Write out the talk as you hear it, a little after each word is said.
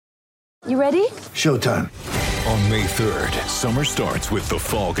You ready? Showtime. On May 3rd, summer starts with The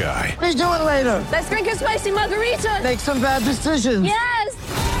Fall Guy. Let's do it later. Let's drink a spicy margarita. Make some bad decisions. Yes!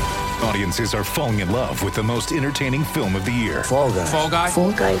 Audiences are falling in love with the most entertaining film of the year. Fall Guy. Fall Guy?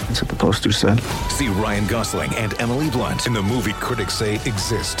 Fall guy. That's what the poster said. See Ryan Gosling and Emily Blunt in the movie critics say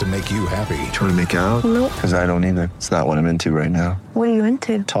exists to make you happy. Trying to make it out? Nope. Because I don't either. It's not what I'm into right now. What are you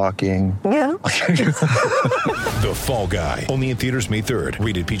into? Talking. Yeah. The Fall Guy. Only in theaters May 3rd.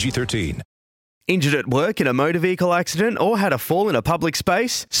 Rated PG-13. Injured at work in a motor vehicle accident or had a fall in a public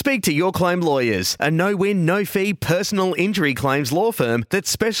space? Speak to Your Claim Lawyers, a no-win, no-fee personal injury claims law firm that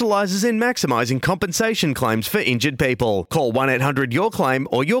specialises in maximising compensation claims for injured people. Call 1-800-YOUR-CLAIM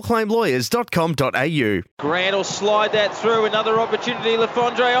or yourclaimlawyers.com.au. Grant will slide that through. Another opportunity.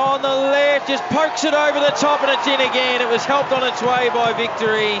 Lafondre on the left, just pokes it over the top and it's in again. It was helped on its way by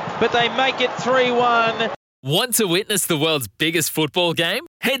Victory, but they make it 3-1. Want to witness the world's biggest football game?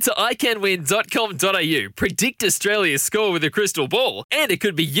 Head to iCanWin.com.au, predict Australia's score with a crystal ball, and it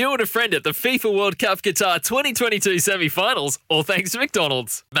could be you and a friend at the FIFA World Cup Qatar 2022 semi-finals, all thanks to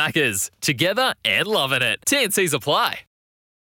McDonald's. Maccas, together and loving it. TNCs apply.